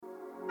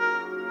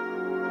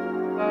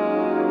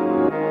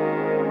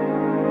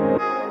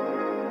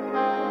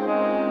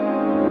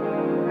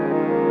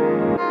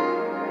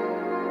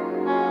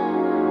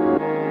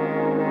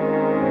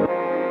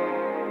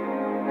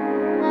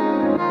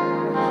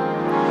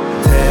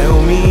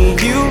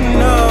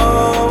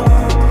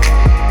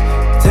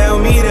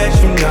me that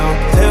you know,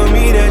 tell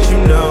me that you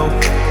know.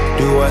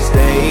 Do I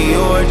stay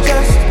or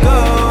just go?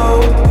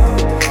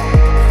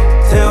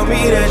 Tell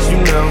me that you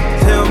know,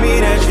 tell me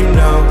that you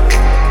know.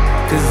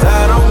 Cause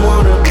I don't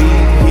wanna be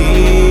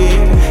here,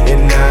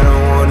 and I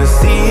don't wanna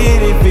see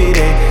it if it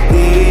ain't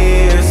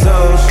here. So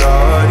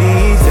shorty,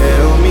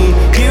 tell me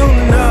you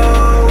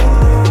know.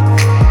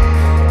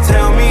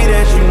 Tell me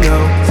that you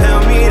know, tell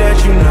me that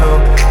you know.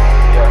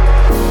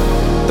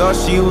 Thought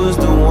she was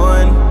the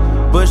one,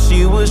 but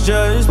she was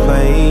just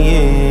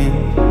playing.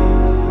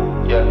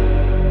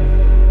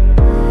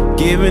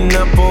 Giving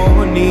up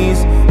on these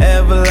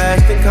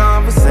everlasting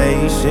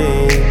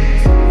conversations.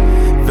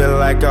 Feel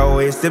like I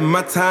wasted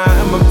my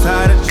time. I'm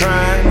tired of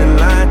trying to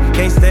lie,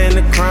 can't stand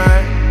the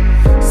crime.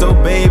 So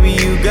baby,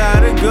 you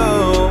gotta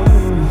go.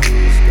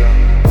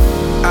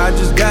 I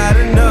just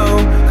gotta know,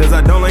 cause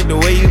I don't like the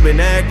way you've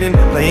been acting,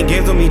 playing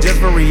games with me just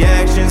for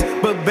reactions.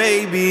 But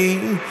baby,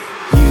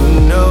 you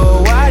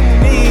know I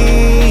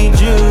need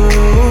you.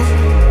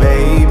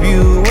 Babe,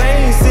 you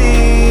ain't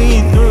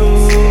see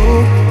through.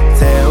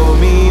 Tell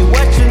me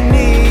what you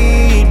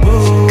need,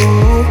 boo.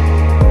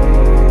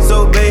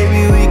 So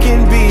baby, we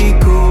can be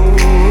cool.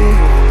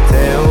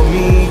 Tell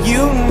me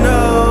you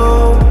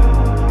know.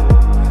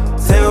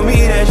 Tell me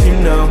that you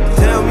know,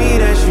 tell me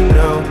that you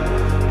know.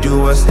 Do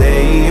I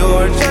stay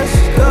or just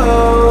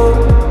go?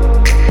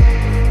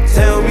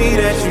 Tell me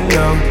that you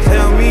know,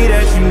 tell me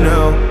that you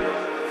know.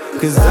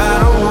 Cause I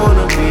don't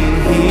wanna be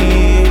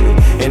here,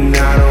 and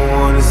I don't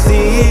wanna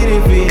see it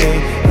if it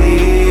ain't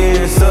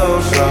here. So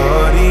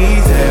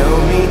shorty, tell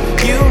me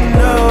you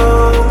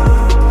know.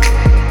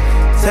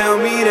 Tell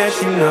me that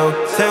you know,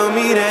 tell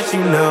me that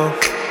you know.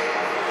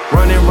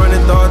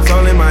 Running thoughts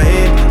all in my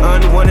head.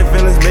 Unwanted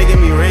feelings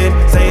making me red.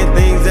 Saying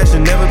things that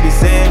should never be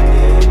said.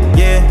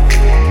 Yeah,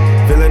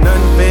 feeling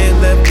unfair,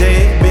 left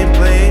dead, been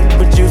played,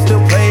 but you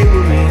still play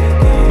with me.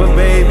 But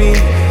baby,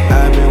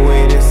 I've been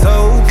waiting so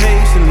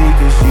patiently,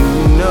 cause you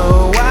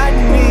know I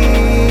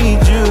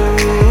need you.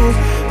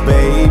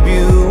 Babe,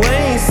 you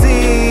ain't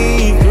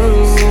see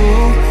through.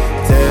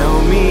 Tell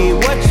me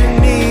what you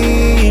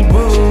need,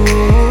 boo.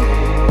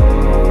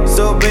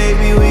 So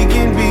baby, we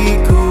can be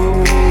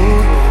cool.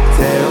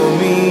 Tell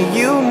me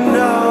you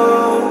know.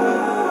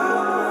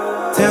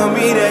 Tell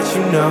me that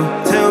you know,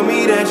 tell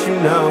me that you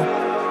know.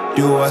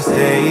 Do I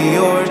stay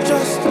or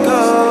just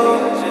go?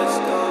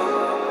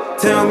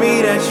 Tell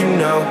me that you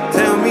know,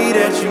 tell me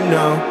that you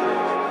know.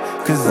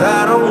 Cause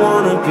I don't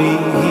wanna be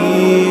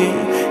here,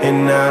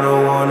 and I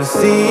don't wanna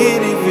see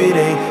it if it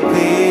ain't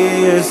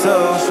clear.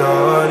 So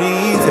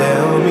shorty,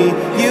 tell me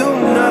you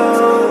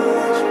know.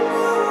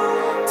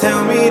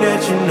 Tell me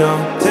that you know,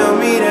 tell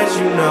me that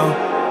you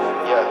know.